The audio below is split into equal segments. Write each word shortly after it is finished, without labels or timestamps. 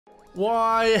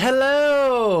Why,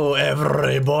 hello,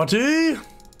 everybody!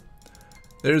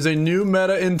 There's a new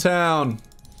meta in town.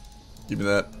 Give me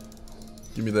that.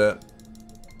 Give me that.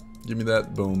 Give me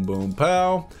that. Boom, boom,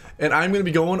 pow. And I'm going to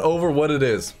be going over what it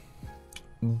is.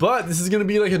 But this is going to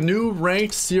be like a new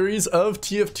ranked series of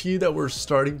TFT that we're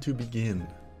starting to begin.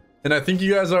 And I think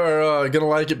you guys are going to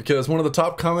like it because one of the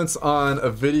top comments on a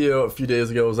video a few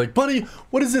days ago was like, Bunny,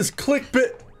 what is this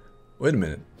clickbait? Wait a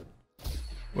minute.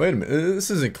 Wait a minute,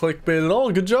 this isn't clickbait at all.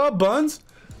 Good job, Buns.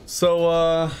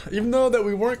 So, even though that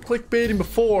we weren't clickbaiting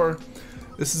before,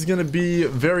 this is gonna be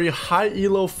very high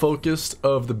elo focused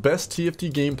of the best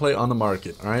TFT gameplay on the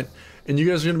market, alright? And you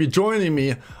guys are gonna be joining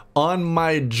me on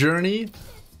my journey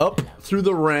up through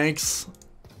the ranks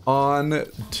on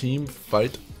team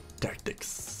fight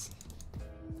tactics.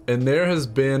 And there has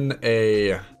been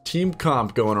a team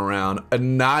comp going around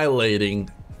annihilating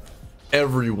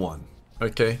everyone,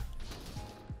 okay?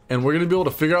 And we're going to be able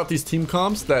to figure out these team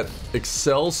comps that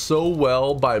excel so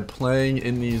well by playing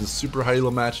in these super high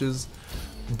elo matches.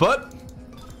 But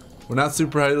we're not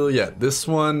super high elo yet. This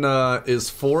one is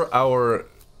for our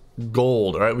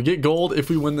gold. Alright, we get gold if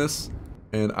we win this.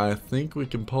 And I think we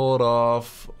can pull it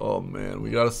off. Oh man, we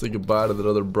got to say goodbye to that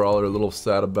other brawler. A little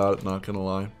sad about it, not going to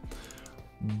lie.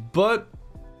 But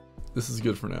this is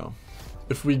good for now.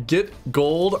 If we get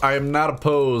gold, I am not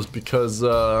opposed because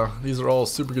these are all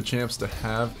super good champs to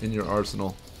have in your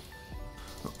arsenal.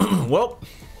 Well,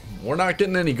 we're not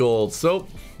getting any gold, so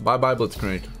bye-bye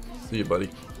Blitzcrank. See you, buddy.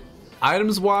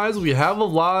 Items-wise, we have a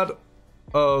lot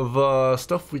of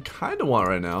stuff we kind of want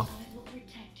right now.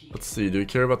 Let's see, do we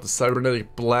care about the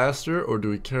cybernetic blaster or do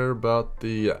we care about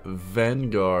the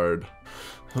Vanguard?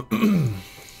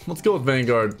 Let's go with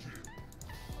Vanguard.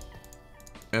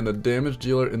 And a damage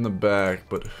dealer in the back,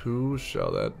 but who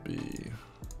shall that be?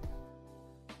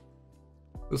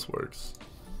 This works.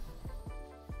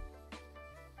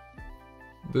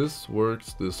 This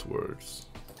works, this works.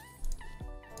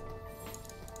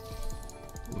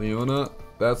 Leona,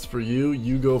 that's for you.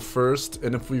 You go first.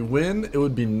 And if we win, it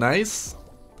would be nice.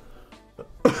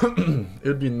 It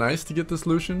would be nice to get this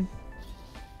Lucian.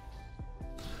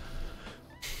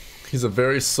 He's a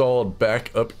very solid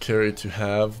backup carry to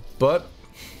have, but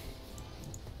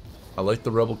I like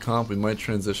the Rebel comp. We might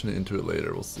transition it into it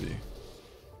later. We'll see.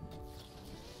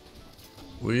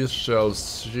 We shall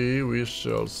see. We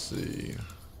shall see.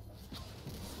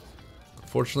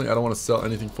 Unfortunately, I don't want to sell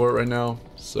anything for it right now.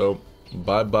 So,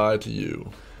 bye-bye to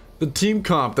you. The team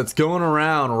comp that's going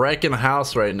around wrecking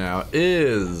house right now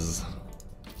is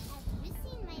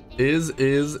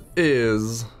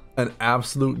an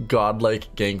absolute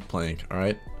godlike Gangplank,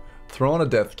 alright? Throw on a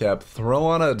Death Cap, throw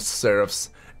on a Seraphs,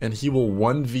 and he will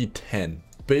 1v10.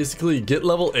 Basically, get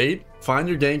level 8, find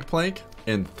your Gangplank,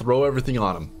 and throw everything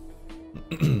on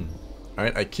him.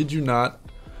 Alright, I kid you not,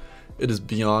 it is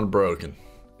beyond broken.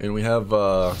 And we have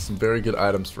some very good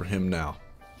items for him now.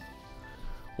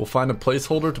 We'll find a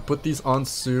placeholder to put these on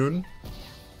soon.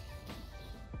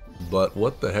 But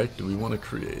what the heck do we want to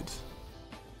create?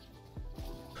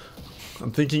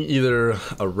 I'm thinking either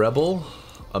a Rebel,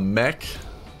 a Mech,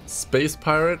 Space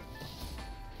Pirate,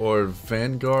 or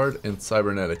Vanguard and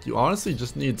Cybernetic. You honestly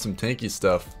just need some tanky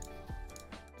stuff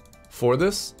for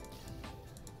this.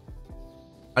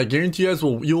 I guarantee you guys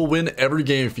you will win every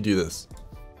game if you do this.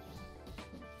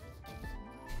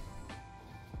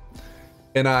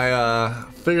 And I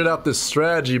figured out this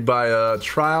strategy by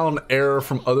trial and error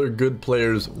from other good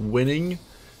players winning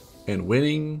and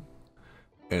winning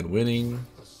and winning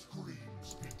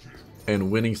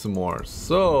and winning some more.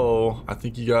 So I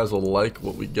think you guys will like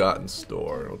what we got in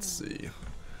store. Let's see.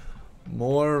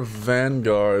 More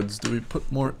Vanguards. Do we put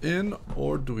more in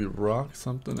or do we rock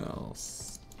something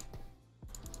else?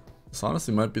 This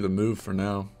honestly might be the move for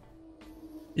now.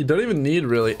 You don't even need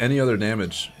really any other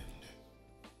damage,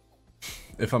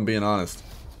 if I'm being honest.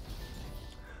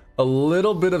 A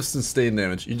little bit of sustained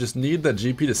damage. You just need that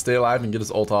GP to stay alive and get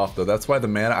his ult off though. That's why the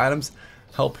mana items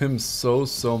help him so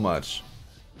much.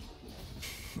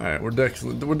 Alright, we're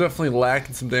definitely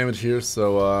lacking some damage here,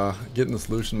 so getting this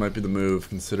Lucian might be the move,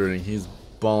 considering he's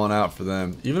balling out for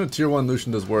them. Even a tier 1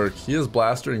 Lucian does work. He has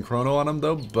Blaster and Chrono on him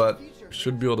though, but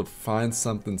should be able to find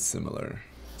something similar.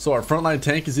 So our frontline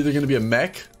tank is either going to be a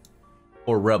Mech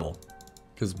or Rebel,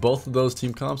 because both of those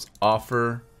team comps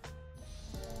offer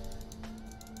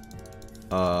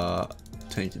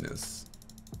tankiness.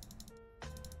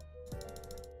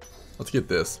 Let's get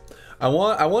this. I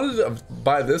wanted to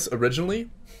buy this originally.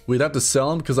 We'd have to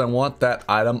sell him because I want that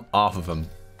item off of him.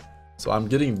 So I'm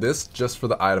getting this just for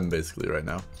the item basically right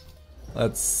now.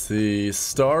 Let's see.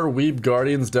 Star Weeb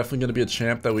Guardian's definitely going to be a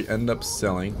champ that we end up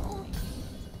selling.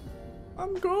 I'm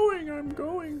I'm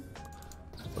going.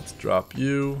 Let's drop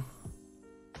you.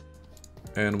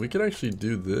 And we could actually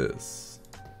do this.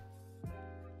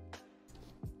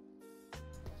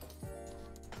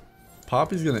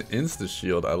 Poppy's gonna insta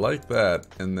shield. I like that.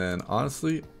 And then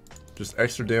honestly, just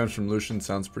extra damage from Lucian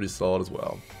sounds pretty solid as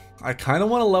well. I kind of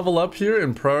want to level up here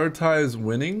and prioritize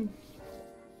winning.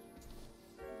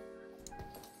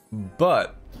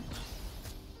 But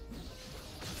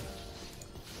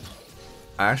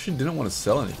I actually didn't want to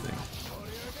sell anything.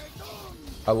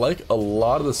 I like a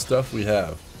lot of the stuff we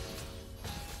have.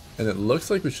 And it looks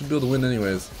like we should be able to win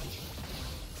anyways.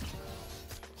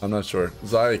 I'm not sure.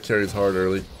 Xayah carries hard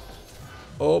early.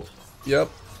 Oh, yep.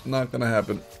 Not gonna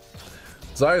happen.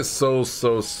 Xayah is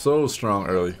so strong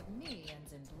early.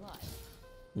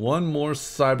 One more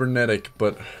cybernetic,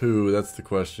 but who? That's the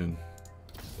question.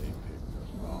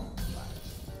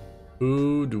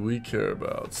 Who do we care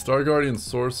about? Star Guardian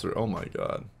Sorcerer. Oh my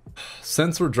god.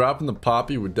 Since we're dropping the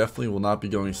Poppy, we definitely will not be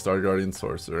going Star Guardian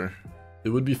Sorcerer. It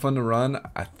would be fun to run.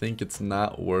 I think it's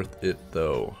not worth it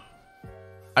though.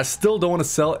 I still don't want to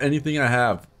sell anything I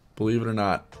have, believe it or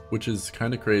not, which is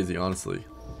kind of crazy, honestly.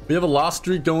 We have a loss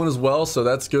streak going as well, so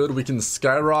that's good. We can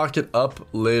skyrocket up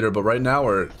later, but right now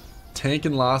we're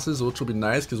tanking losses, which will be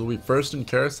nice because we'll be first in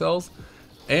carousels.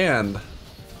 And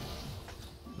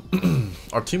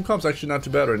our team comp's actually not too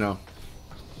bad right now.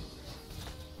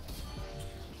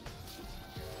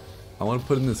 I want to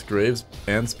put in this Graves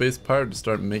and Space Pirate to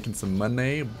start making some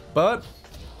money, but...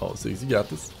 Oh, Ziggs, you got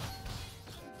this.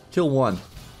 Kill one.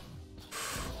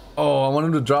 Oh, I want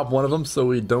him to drop one of them so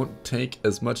we don't take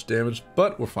as much damage,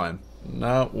 but we're fine.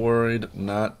 Not worried,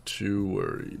 not too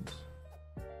worried.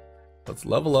 Let's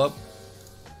level up.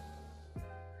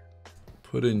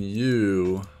 Put in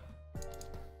you.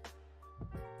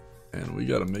 And we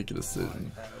gotta make a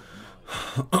decision.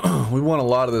 We want a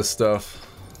lot of this stuff.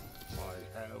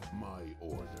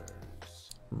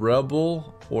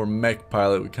 Rebel or mech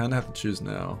pilot? We kind of have to choose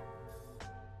now.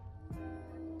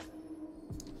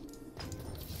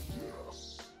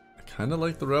 I kind of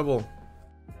like the rebel.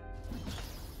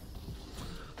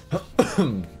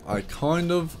 I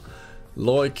kind of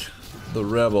like the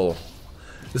rebel.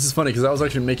 This is funny because I was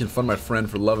actually making fun of my friend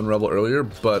for loving rebel earlier,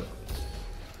 but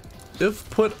if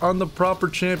put on the proper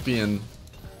champion,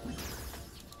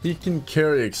 he can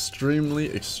carry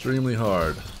extremely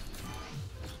hard.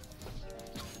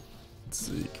 Let's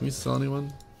see, can we sell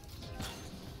anyone?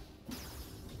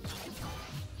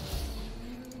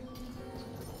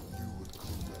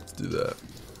 Let's do that.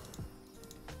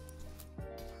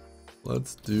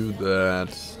 Let's do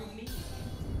that.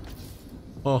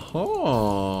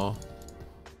 Oh,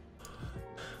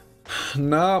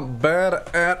 not bad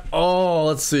at all.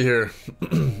 Let's see here.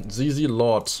 ZZ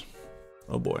Lot.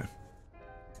 Oh boy.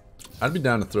 I'd be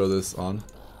down to throw this on.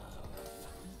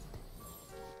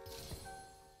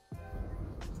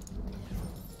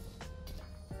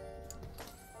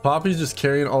 Poppy's just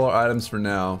carrying all our items for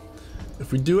now.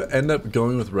 If we do end up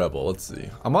going with Rebel, let's see.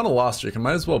 I'm on a loss streak. I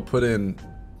might as well put in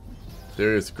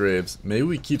Darius Graves. Maybe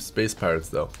we keep Space Pirates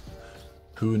though.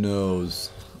 Who knows?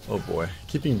 Oh boy.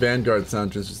 Keeping Vanguard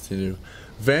sounds interesting too.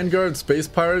 Vanguard, Space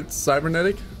Pirates,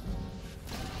 Cybernetic?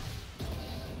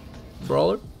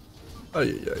 Brawler? Oh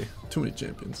yeah. Too many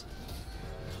champions.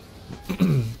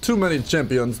 Too many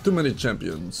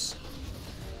champions.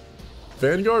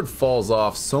 Vanguard falls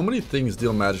off. So many things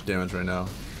deal magic damage right now.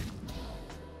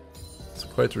 It's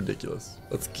quite ridiculous.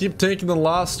 Let's keep taking the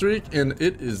loss streak, and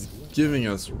it is giving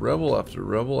us rebel after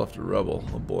rebel after rebel.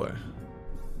 Oh boy.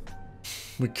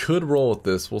 We could roll with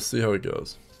this. We'll see how it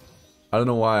goes. I don't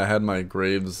know why I had my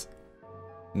Graves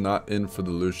not in for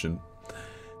the Lucian.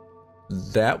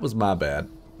 That was my bad.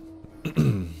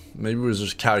 Maybe we was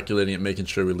just calculating it, making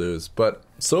sure we lose. But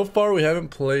so far we haven't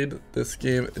played this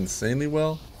game insanely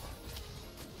well.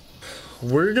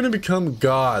 We're gonna become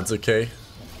gods, okay?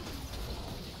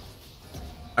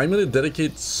 I'm gonna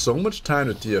dedicate so much time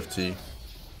to TFT.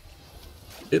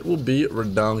 It will be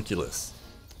redonkulous.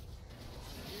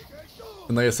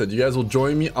 And like I said, you guys will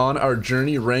join me on our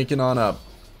journey ranking on up.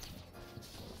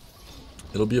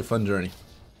 It'll be a fun journey.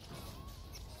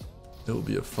 It will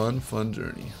be a fun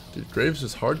journey. Dude, Graves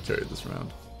just hard carried this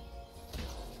round.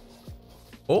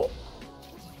 Oh!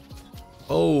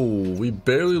 Oh, we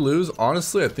barely lose.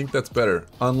 Honestly, I think that's better.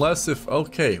 Unless if...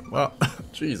 Okay, well,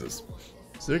 Jesus.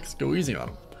 6, go easy on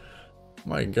him.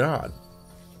 My god.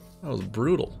 That was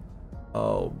brutal.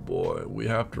 Oh boy, we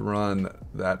have to run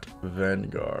that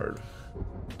Vanguard.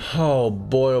 Oh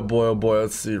boy, oh boy, oh boy.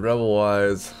 Let's see,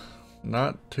 rebel-wise.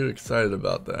 Not too excited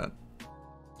about that.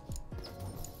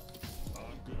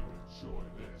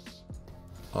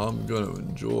 I'm gonna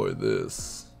enjoy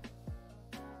this.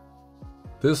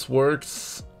 This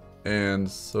works, and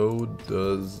so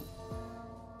does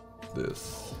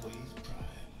this.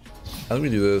 Let me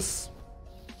do this.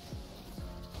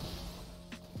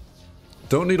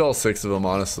 Don't need all 6 of them,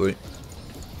 honestly.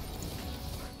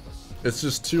 It's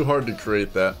just too hard to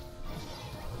create that.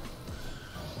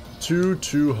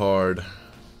 Too hard.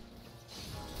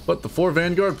 But the 4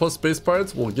 Vanguard plus Space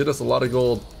Pirates will get us a lot of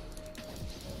gold.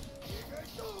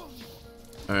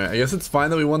 Alright, I guess it's fine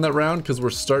that we won that round because we're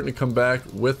starting to come back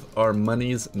with our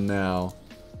monies now.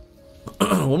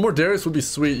 One more Darius would be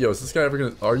sweet. Yo, is this guy ever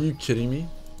gonna... Are you kidding me?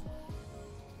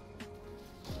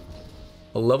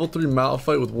 A level 3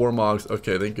 Malphite with Warmogs.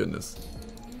 Okay, thank goodness.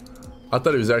 I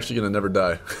thought he was actually gonna never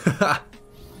die.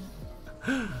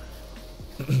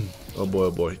 Oh boy,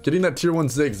 oh boy. Getting that tier 1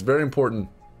 Zig is very important.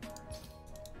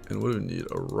 And what do we need?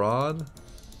 A rod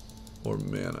or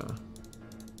mana?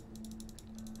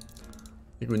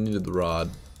 I think we needed the rod.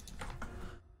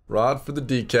 Rod for the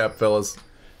decap, fellas.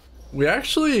 We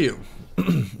actually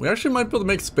might be able to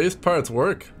make Space Pirates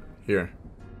work here.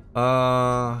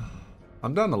 I'm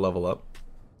down to level up.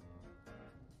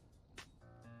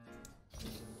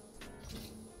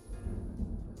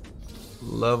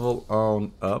 Level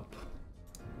on up.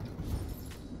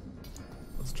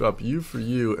 Let's drop you for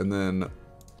you and then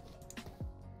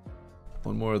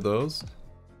one more of those.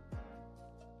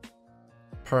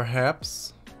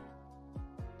 Perhaps.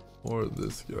 Or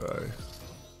this guy.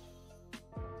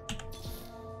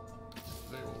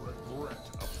 They will regret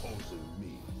opposing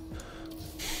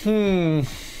me.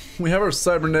 We have our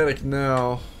cybernetic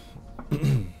now.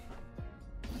 Do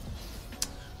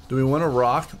we want to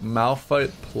rock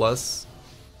Malphite plus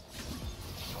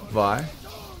Vi?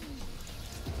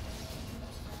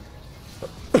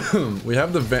 We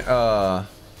have the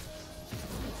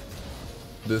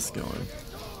this going.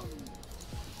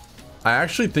 I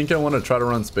actually think I want to try to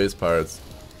run Space Pirates.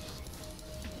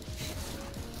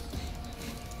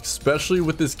 Especially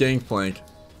with this gangplank.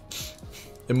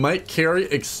 It might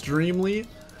carry extremely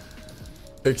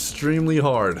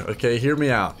hard. Okay, hear me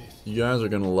out. You guys are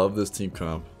gonna love this team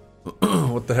comp.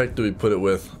 What the heck do we put it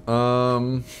with?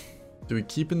 Do we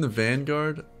keep in the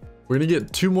Vanguard? We're gonna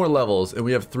get 2 more levels and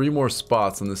we have 3 more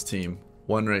spots on this team.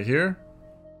 1 right here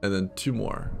and then 2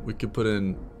 more. We could put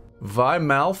in Vi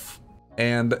Malf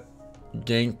and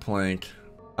Gangplank.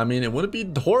 I mean, it wouldn't be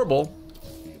horrible.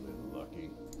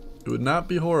 It would not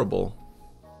be horrible.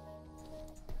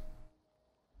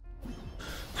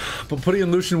 But putting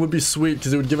in Lucian would be sweet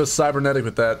because it would give us cybernetic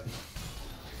with that.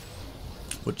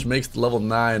 Which makes the level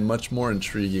 9 much more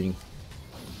intriguing.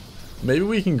 Maybe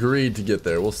we can greed to get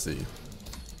there. We'll see.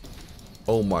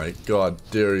 Oh my god,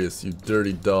 Darius, you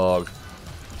dirty dog.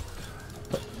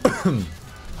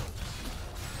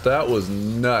 That was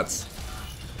nuts.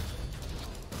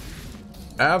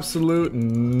 Absolute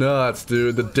nuts,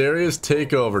 dude. The Darius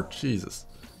takeover. Jesus.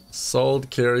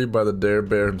 Sold carry by the Dare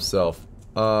Bear himself.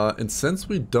 And since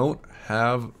we don't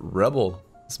have Rebel,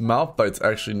 this Malphite's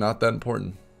actually not that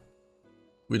important.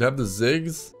 We'd have the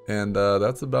Ziggs, and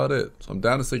that's about it. So I'm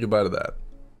down to say goodbye to that.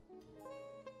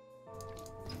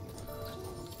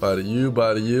 Bye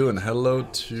to you, and hello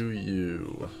to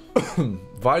you.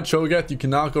 Vi Cho'Gath, you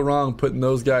cannot go wrong putting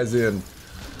those guys in.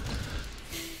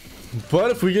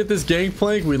 But if we get this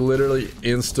gangplank, we literally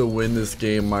insta-win this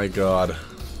game, my god.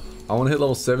 I want to hit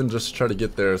level 7 just to try to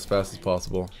get there as fast as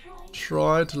possible.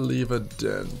 Try to leave a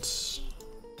dent.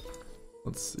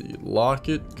 Let's see,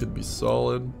 Locket could be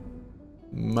solid.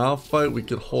 Malphite, we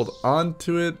could hold on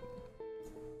to it,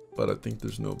 but I think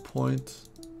there's no point.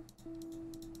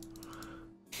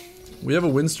 We have a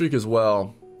win streak as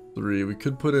well. 3. We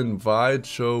could put in Vi,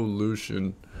 Cho,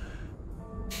 Lucian.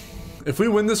 If we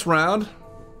win this round,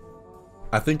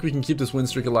 I think we can keep this win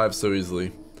streak alive so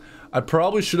easily. I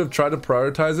probably should have tried to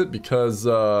prioritize it because,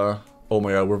 oh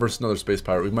my god, we're versus another Space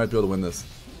Pirate. We might be able to win this.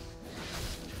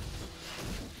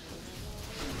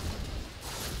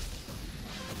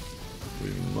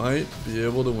 We might be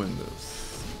able to win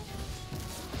this.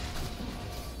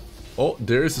 Oh,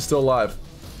 Darius is still alive.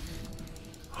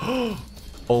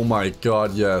 Oh my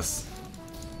god, yes.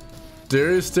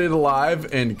 Darius stayed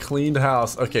alive and cleaned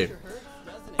house. Okay.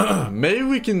 Maybe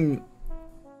we can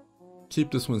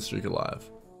keep this win streak alive.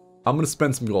 I'm gonna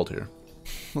spend some gold here.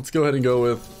 Let's go ahead and go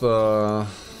with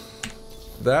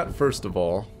that first of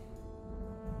all.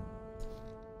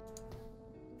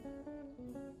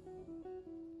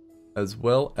 As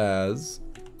well as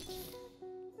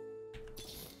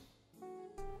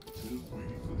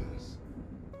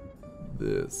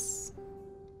this.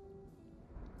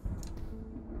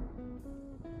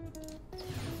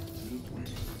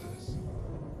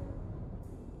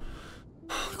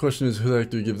 The question is, who the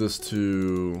heck do we give this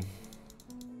to?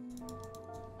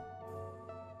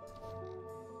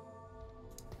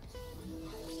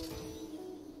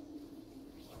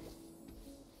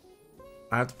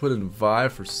 I have to put in Vi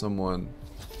for someone.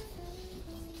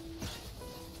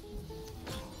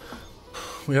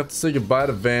 We have to say goodbye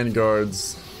to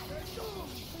Vanguards.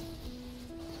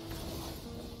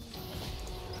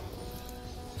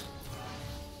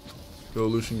 Go,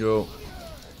 Lucian, go.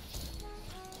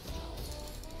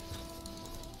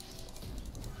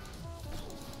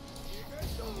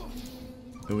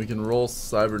 And we can roll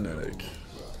Cybernetic.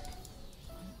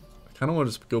 I kind of want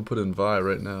to just go put in Vi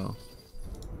right now.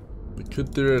 We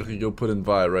could theoretically go put in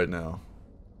Vi right now.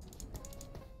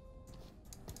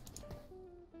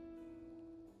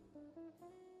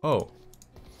 Oh.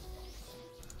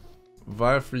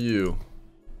 Vi for you.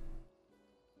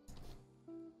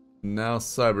 Now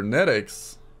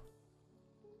Cybernetics.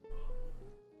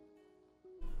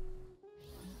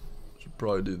 Should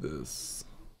probably do this.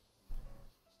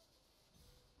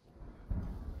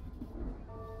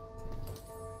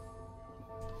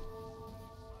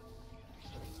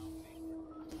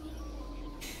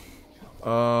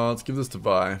 Let's give this to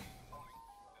Vi.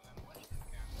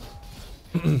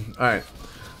 Alright.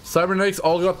 Cybernetics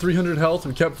all got 300 health.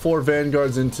 We kept 4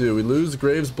 Vanguards in 2. We lose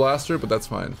Graves Blaster, but that's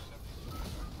fine.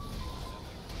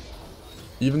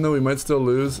 Even though we might still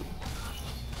lose,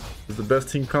 it's the best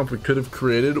team comp we could have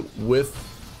created with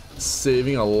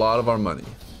saving a lot of our money.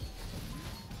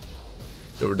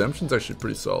 The redemption's actually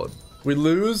pretty solid. We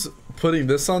lose putting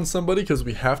this on somebody because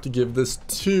we have to give this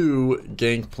to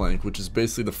Gangplank, which is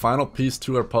basically the final piece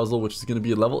to our puzzle, which is going to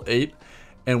be a level 8.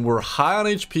 And we're high on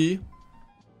HP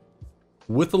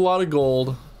with a lot of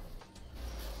gold.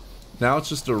 Now it's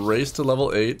just a race to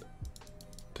level 8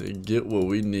 to get what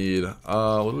we need.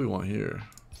 What do we want here?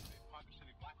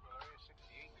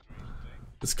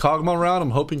 This Kog'Maw round, I'm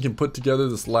hoping can put together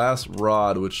this last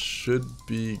rod, which should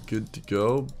be good to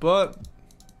go, but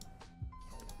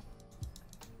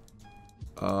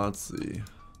let's see.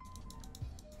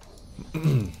 I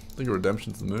think a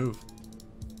redemption's the move.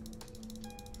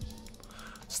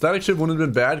 Static Shiv wouldn't have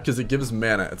been bad because it gives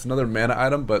mana. It's another mana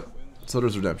item, but so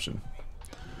does redemption.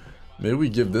 Maybe we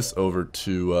give this over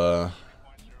to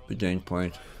the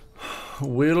Gangplank.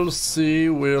 We'll see,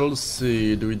 we'll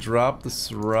see. Do we drop the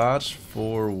Sriracha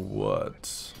for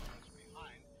what?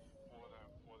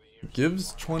 It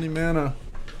gives 20 mana.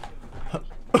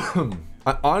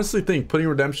 I honestly think putting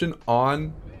redemption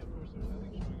on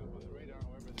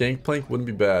Gangplank wouldn't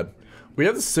be bad. We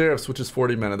have the Seraphs, which is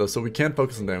 40 mana though, so we can't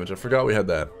focus on damage. I forgot we had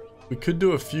that. We could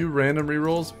do a few random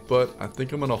rerolls, but I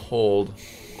think I'm gonna hold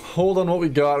on what we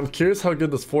got. I'm curious how good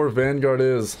this 4 Vanguard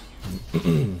is.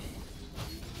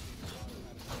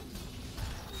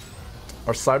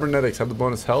 Our Cybernetics have the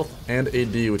bonus health and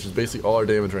AD, which is basically all our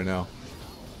damage right now.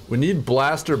 We need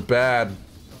Blaster bad.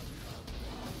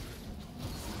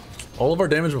 All of our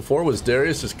damage before was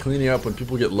Darius just cleaning up when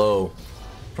people get low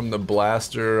from the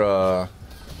Blaster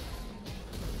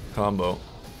combo.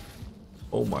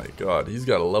 Oh my god, he's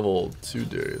got a level 2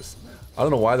 Darius. I don't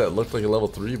know why that looked like a level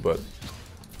 3, but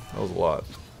that was a lot.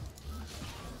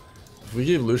 If we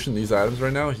gave Lucian these items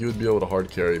right now, he would be able to hard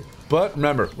carry. But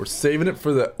remember, we're saving it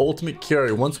for the ultimate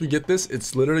carry. Once we get this,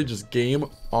 it's literally just game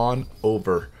on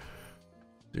over.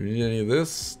 Do we need any of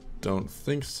this? Don't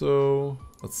think so.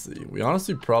 Let's see. We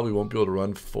honestly probably won't be able to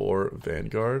run 4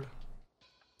 Vanguard.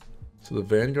 So the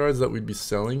Vanguards that we'd be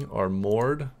selling are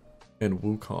Mord and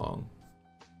Wukong.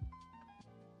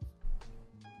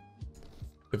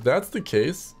 If that's the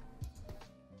case,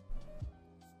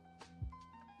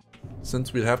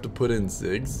 since we'd have to put in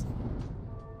Ziggs,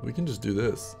 we can just do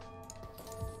this.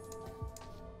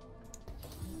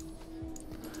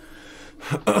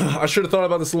 I should have thought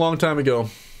about this a long time ago.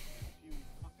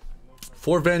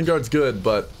 4 Vanguard's good,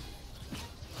 but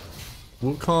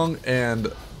Wukong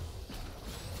and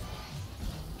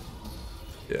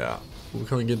yeah,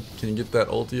 Wukong can get that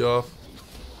ulti off.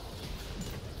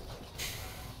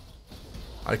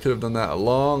 I could have done that a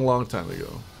long time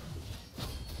ago.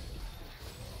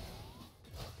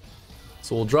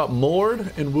 So we'll drop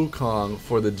Mord and Wukong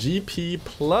for the GP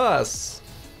plus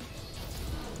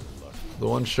the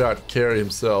one-shot carry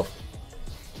himself.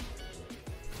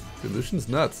 Dude, Lucian's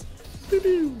nuts. Pew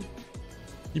pew.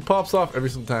 He pops off every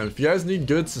single time. If you guys need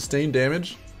good sustained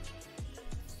damage,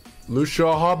 Lucia.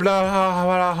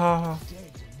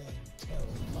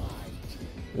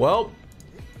 Well,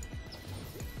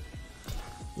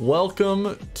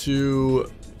 welcome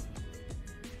to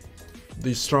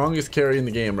the strongest carry in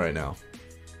the game right now.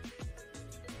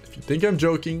 If you think I'm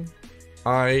joking,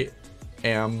 I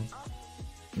am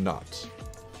not.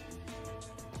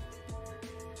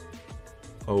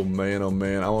 Oh man, I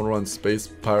want to run Space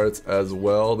Pirates as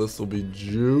well. This will be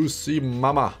juicy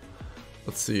mama.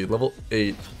 Let's see, level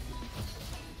 8.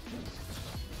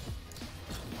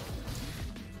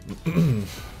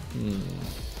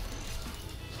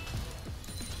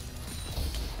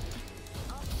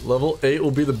 Level 8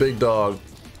 will be the big dog.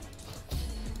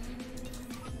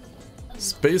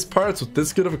 Space Pirates with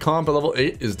this good of a comp at level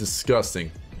 8 is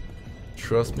disgusting.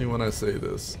 Trust me when I say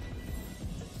this.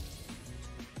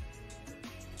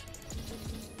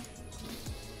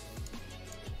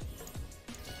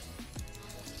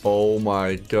 Oh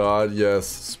my god, yes.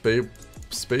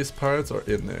 Space Pirates are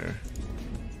in there.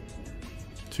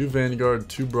 2 Vanguard,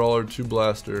 2 Brawler, 2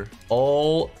 Blaster.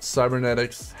 All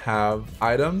Cybernetics have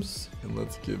items. And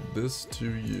let's give this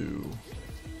to you.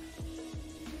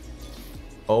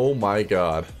 Oh my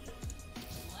god.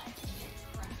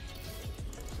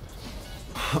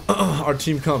 Our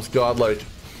TEAMCOMP's godlike.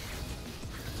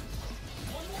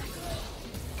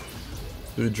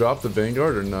 Do we drop the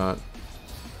Vanguard or not?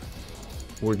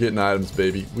 We're getting items,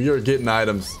 baby. We are getting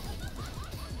items.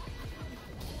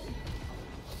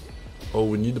 Oh,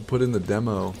 we need to put in the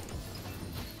demo.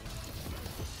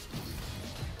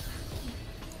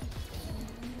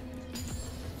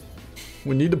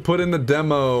 We need to put in the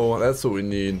demo. That's what we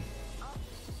need.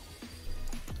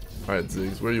 Alright,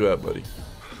 Ziggs, where you at, buddy?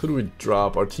 Who do we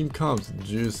drop? Our TEAMCOMP's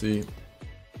juicy.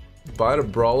 Bye to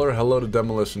Brawler, hello to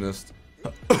Demolitionist.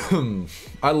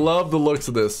 I love the looks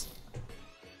of this.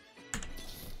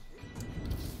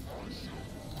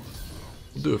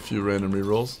 We'll do a few random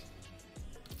rerolls.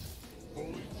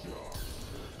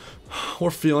 We're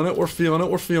feeling it, we're feeling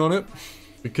it, we're feeling it.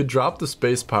 We could drop the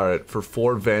Space Pirate for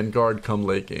 4 Vanguard come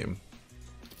late game.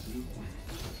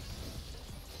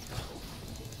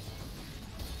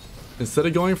 Instead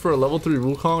of going for a level 3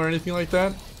 Wukong or anything like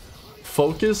that,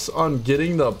 focus on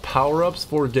getting the power-ups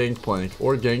for Gangplank,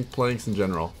 or Gangplanks in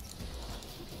general.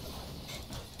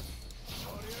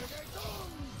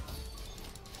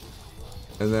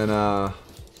 And then, the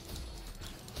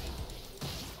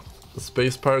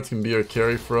Space Pirates can be our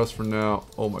carry for us for now.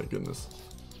 Oh my goodness.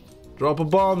 Drop a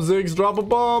bomb, Ziggs, drop a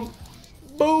bomb!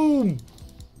 Boom!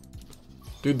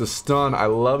 Dude, the stun, I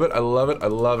love it, I love it, I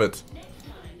love it.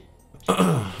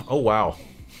 Oh wow.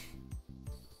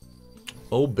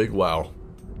 Oh big wow.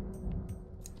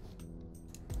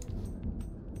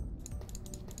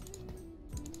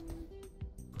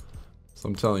 So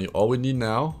I'm telling you, all we need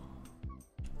now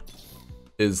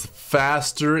is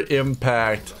faster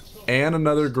impact and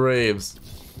another Graves.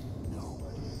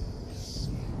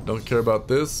 Don't care about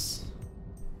this.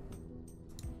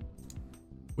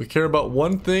 We care about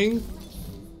one thing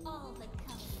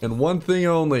and one thing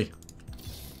only.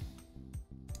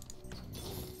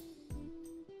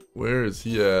 Where is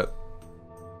he at?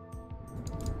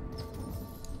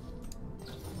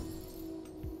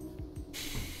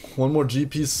 One more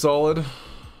GP solid.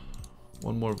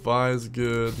 One more Vi is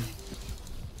good.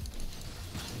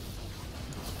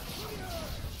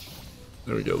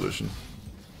 There we go, Lucian.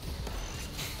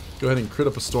 Go ahead and crit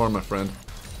up a storm, my friend.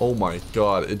 Oh my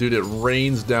god. Dude, it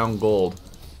rains down gold.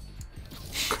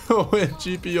 Oh, and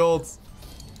GP ults.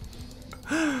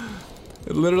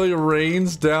 It literally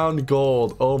rains down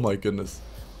gold. Oh my goodness.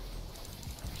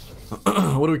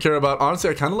 What do we care about? Honestly,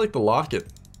 I kind of like the locket.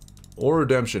 Or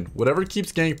redemption. Whatever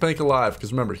keeps Gangplank alive.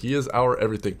 Because remember, he is our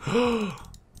everything.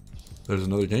 There's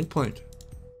another Gangplank.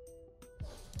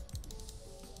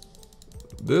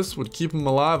 This would keep him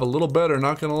alive a little better,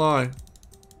 not gonna lie.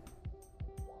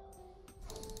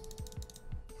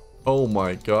 Oh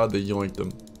my god, they yoinked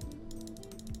him.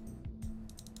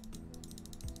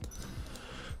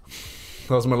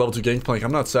 That was my level 2 Gangplank.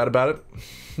 I'm not sad about it.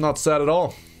 Not sad at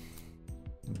all.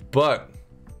 But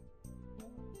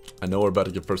I know we're about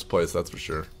to get first place, that's for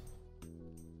sure.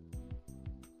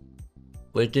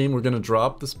 Late game, we're gonna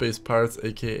drop the Space Pirates,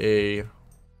 aka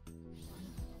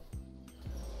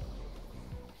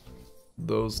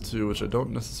those two, which I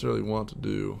don't necessarily want to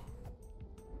do.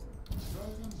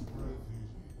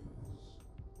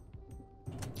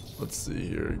 Let's see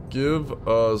here. Give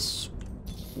us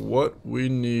what we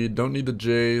need. Don't need the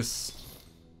Jace.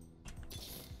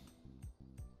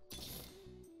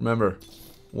 Remember,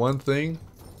 one thing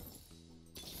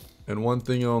and one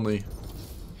thing only.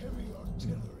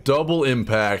 Double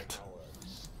impact.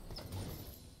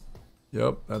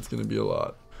 Yep, that's gonna be a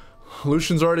lot.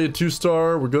 Lucian's already a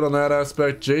 2-star, we're good on that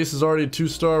aspect. Jace is already a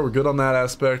 2-star, we're good on that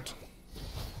aspect.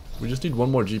 We just need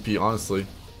one more GP, honestly.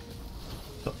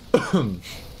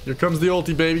 Here comes the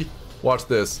ulti, baby. Watch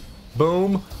this.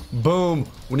 Boom, boom.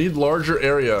 We need larger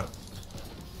area.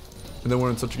 And then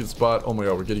we're in such a good spot. Oh my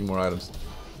god, we're getting more items.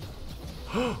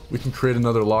 We can create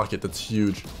another locket, that's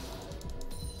huge.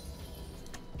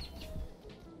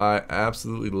 I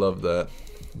absolutely love that.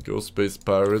 Go Space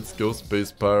Pirates, go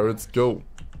Space Pirates, go.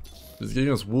 He's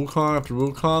giving us Wukong after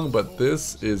Wukong, but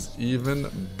this is even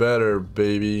better,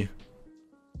 baby.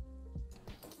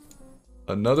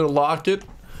 Another locket.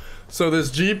 So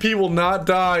this GP will not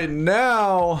die.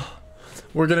 Now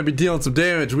we're going to be dealing some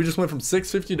damage. We just went from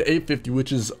 650 to 850,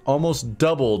 which is almost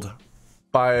doubled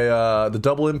by the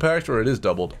double impact, or it is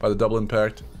doubled by the double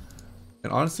impact.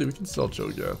 And honestly, we can sell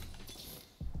Cho'Gath.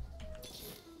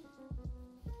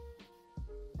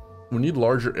 We need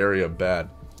larger area bad.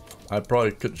 I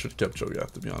probably should have kept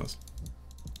Cho'Gath, to be honest.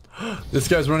 This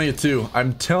guy's running it too.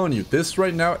 I'm telling you, this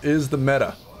right now is the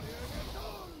meta.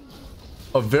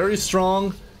 A very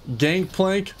strong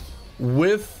Gangplank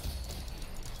with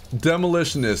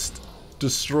Demolitionist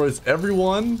destroys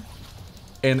everyone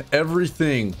and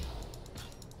everything.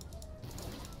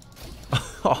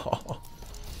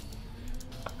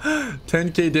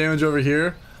 10k damage over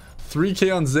here,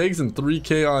 3k on Ziggs and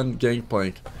 3k on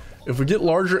Gangplank. If we get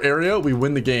larger area, we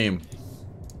win the game.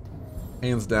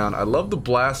 Hands down. I love the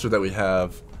blaster that we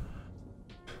have.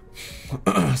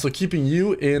 So keeping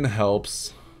you in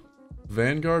helps.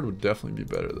 Vanguard would definitely be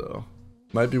better though.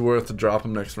 Might be worth to drop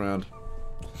him next round.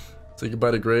 Say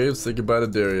goodbye to Graves, say goodbye to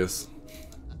Darius.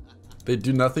 They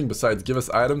do nothing besides give us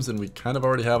items, and we kind of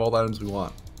already have all the items we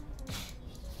want.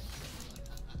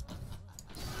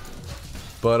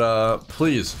 But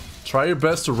please, try your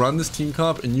best to run this team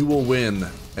comp and you will win.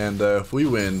 And if we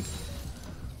win,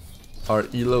 our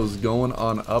elo's going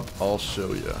on up, I'll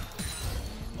show you.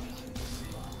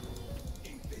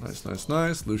 Nice, nice,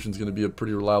 nice. Lucian's going to be a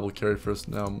pretty reliable carry for us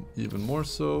now, even more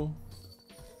so.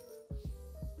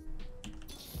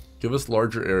 Give us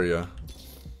larger area.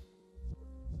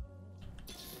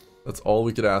 That's all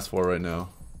we could ask for right now.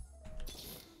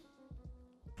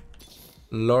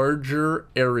 Larger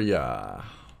area.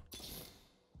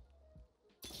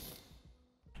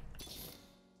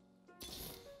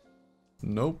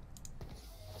 Nope.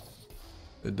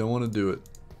 They don't want to do it.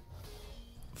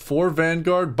 4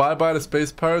 Vanguard, bye-bye to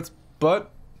Space Pirates,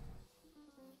 but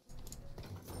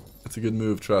it's a good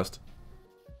move, trust.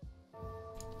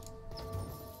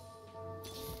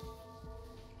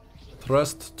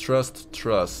 Trust, trust,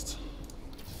 trust.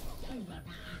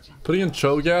 Putting in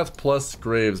Cho'Gath plus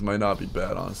Graves might not be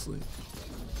bad, honestly.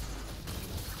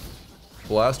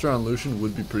 Blaster on Lucian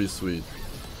would be pretty sweet.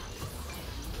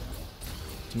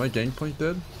 Is my Gangplank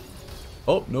dead?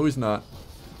 Oh, no he's not.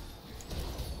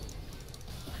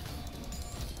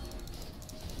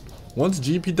 Once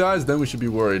GP dies, then we should be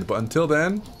worried. But until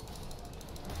then,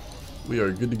 we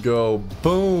are good to go.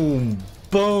 Boom!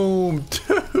 Boom!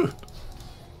 Dude!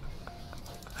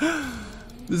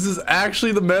 This is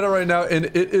actually the meta right now, and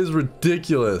it is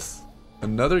ridiculous.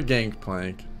 Another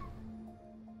Gangplank.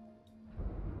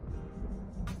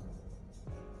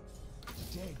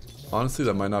 Honestly,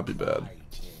 that might not be bad.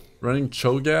 Running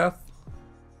Cho'Gath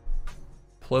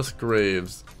plus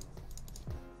Graves.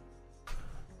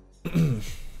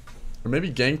 Or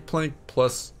maybe Gangplank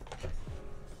plus...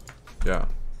 Yeah.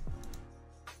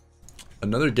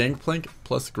 Another Gangplank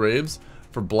plus Graves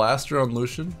for Blaster on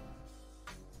Lucian.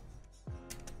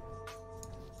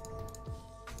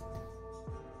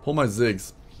 Pull my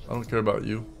Ziggs. I don't care about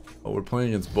you. Oh, we're playing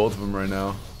against both of them right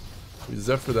now. We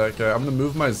Zephyr that guy. I'm gonna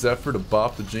move my Zephyr to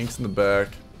bop the Jinx in the back.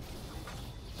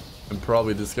 And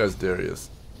probably this guy's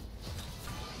Darius.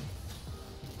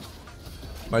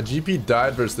 My GP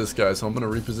died versus this guy, so I'm gonna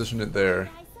reposition it there.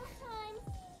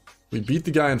 We beat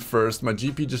the guy in first. My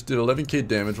GP just did 11k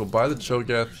damage. We'll buy the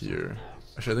Cho'Gath here.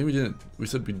 Actually, I think we didn't. We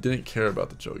said we didn't care about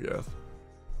the Cho'Gath.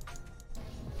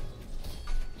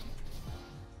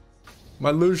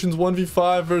 My Lucian's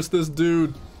 1v5 versus this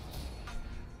dude.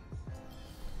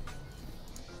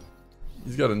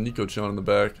 He's got a Nico chilling in the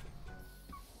back.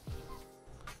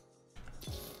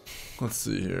 Let's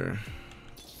see here.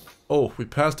 Oh, we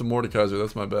passed a Mordekaiser.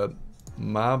 That's my bad.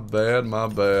 My bad, my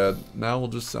bad. Now we'll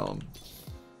just sell him.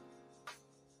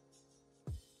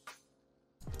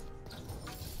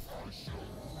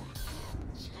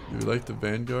 Do we like the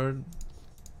Vanguard?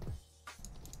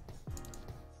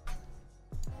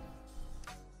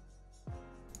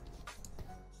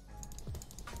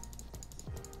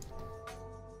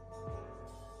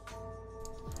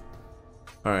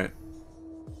 Alright.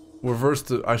 Reverse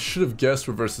the... I should have guessed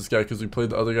reverse this guy because we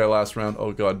played the other guy last round.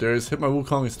 Oh god, Darius, hit my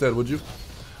Wukong instead, would you?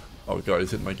 Oh god,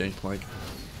 he's hitting my Gangplank.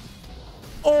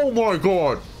 Oh my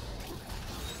god!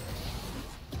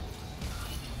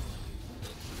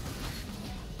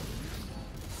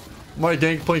 My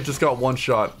Gangplank just got one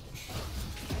shot.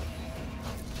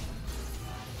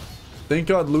 Thank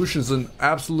god Lucian's an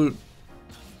absolute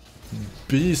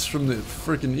beast from the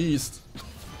freaking east.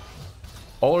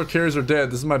 All our carries are dead.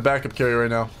 This is my backup carry right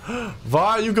now.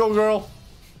 Vi, you go, girl.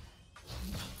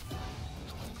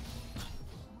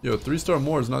 Yo, 3-star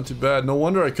more is not too bad. No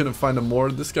wonder I couldn't find a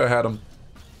more. This guy had him.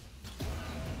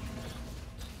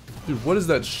 Dude, what is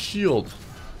that shield?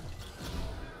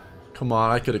 Come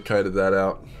on, I could have kited that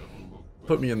out.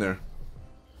 Put me in there.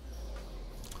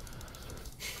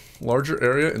 Larger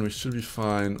area and we should be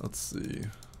fine. Let's see.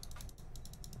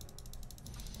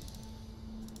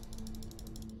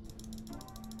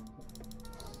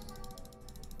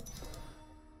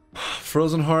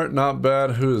 Frozen Heart, not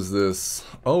bad. Who is this?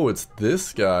 Oh, it's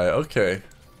this guy. Okay.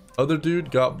 Other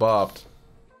dude got bopped.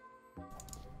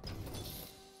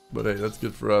 But hey, that's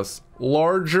good for us.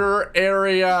 Larger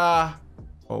area.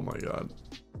 Oh my god.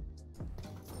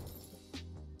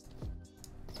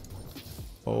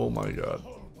 Oh my god.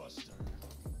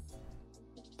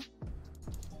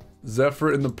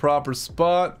 Zephyr in the proper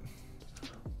spot.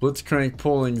 Blitzcrank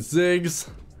pulling zigs.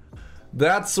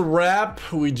 That's a wrap.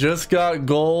 We just got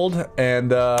gold. And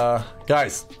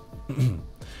guys,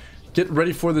 get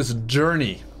ready for this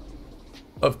journey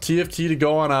of TFT to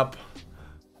go on up.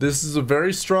 This is a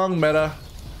very strong meta.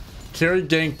 Carry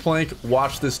Gangplank.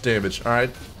 Watch this damage.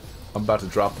 Alright. I'm about to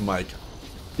drop the mic.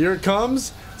 Here it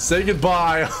comes. Say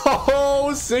goodbye.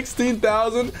 Oh,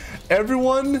 16,000.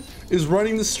 Everyone is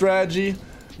running the strategy.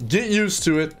 Get used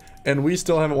to it. And we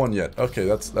still haven't won yet. Okay,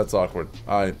 that's awkward.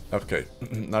 Okay.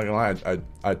 Not gonna lie,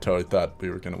 I totally thought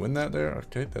we were gonna win that there.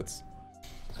 Okay, that's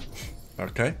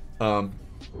okay. Wow.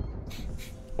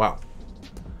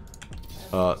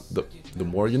 The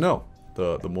more you know.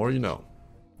 The more you know.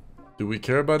 Do we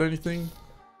care about anything?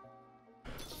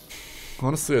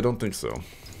 Honestly, I don't think so.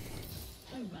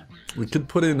 We could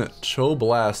put in Cho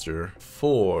Blaster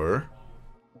for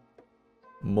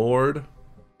Mord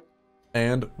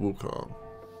and Wukong.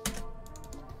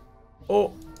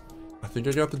 Oh, I think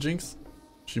I got the Jinx.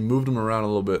 She moved him around a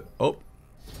little bit. Oh,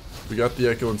 we got the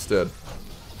Echo instead.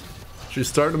 She's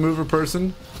starting to move her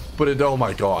person, but it, oh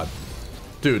my god.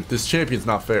 Dude, this champion's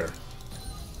not fair.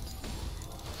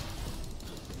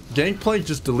 Gangplank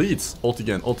just deletes. Ult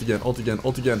again, ult again, ult again,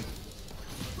 ult again.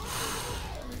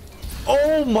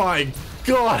 Oh my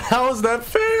god, how is that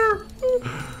fair?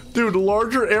 Dude,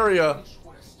 larger area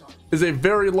is a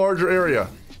very larger area.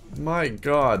 My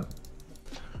god.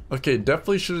 Okay,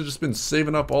 definitely should have just been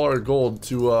saving up all our gold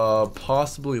to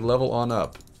possibly level on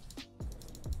up.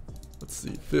 Let's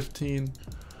see, 15.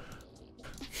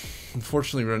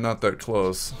 Unfortunately, we're not that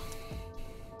close.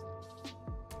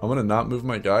 I'm gonna not move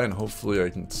my guy and hopefully I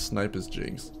can snipe his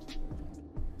Jinx.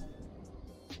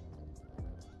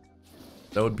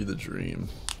 That would be the dream.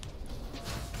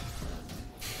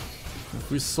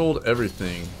 If we sold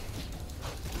everything,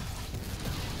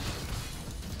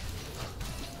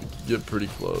 we could get pretty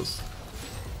close.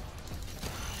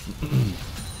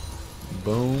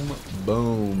 Boom,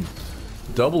 boom.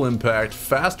 Double impact,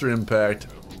 faster impact.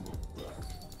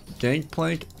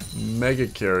 Gangplank, mega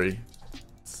carry.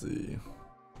 Let's see.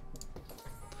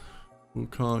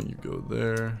 Wukong, you go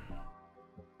there.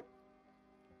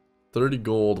 30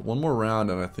 gold, one more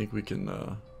round and I think we can,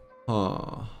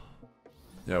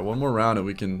 yeah, one more round and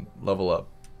we can level up.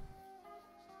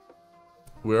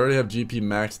 We already have GP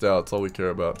maxed out, that's all we care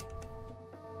about.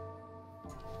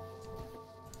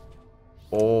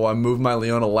 Oh, I moved my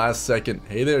Leona last second.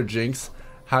 Hey there, Jinx.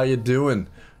 How you doing?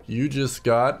 You just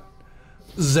got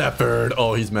Zephyred.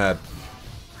 Oh, he's mad.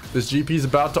 This GP's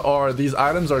about to R. These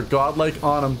items are godlike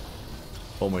on him.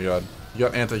 Oh my god. You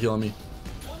got anti-heal on me.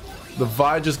 The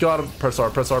Vi just got him. Press R,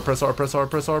 press R, press R, press R,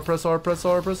 press R, press R, press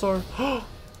R, press R.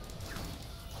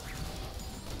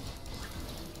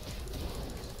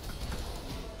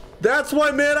 That's why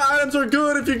mana items are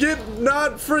good if you get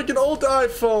not freaking ult.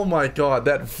 Oh my god,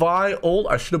 that Vi ult.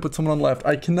 I should have put someone on left.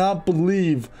 I cannot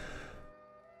believe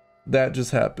that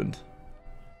just happened.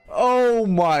 Oh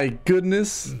my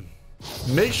goodness.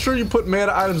 Make sure you put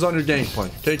mana items on your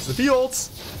Gangplank, okay? Because if he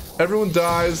ults, everyone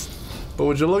dies. But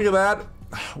would you look at that?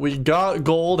 We got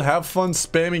gold. Have fun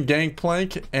spamming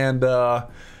Gangplank and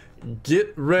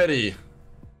get ready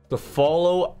to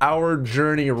follow our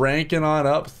journey ranking on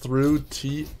up through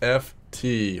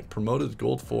TFT. Promoted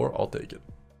gold 4, I'll take it.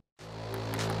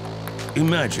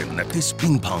 Imagine that this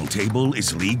ping pong table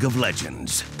is League of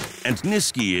Legends. And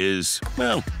Nisqy is,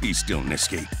 well, he's still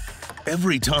Nisqy.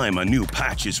 Every time a new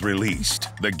patch is released,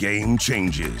 the game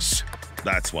changes.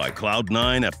 That's why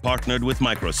Cloud9 have partnered with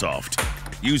Microsoft.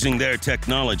 Using their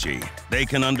technology, they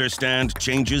can understand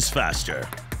changes faster,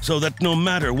 so that no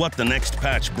matter what the next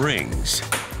patch brings,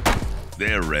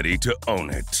 they're ready to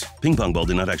own it. Ping pong ball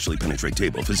did not actually penetrate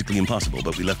table, physically impossible,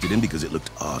 but we left it in because it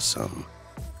looked awesome.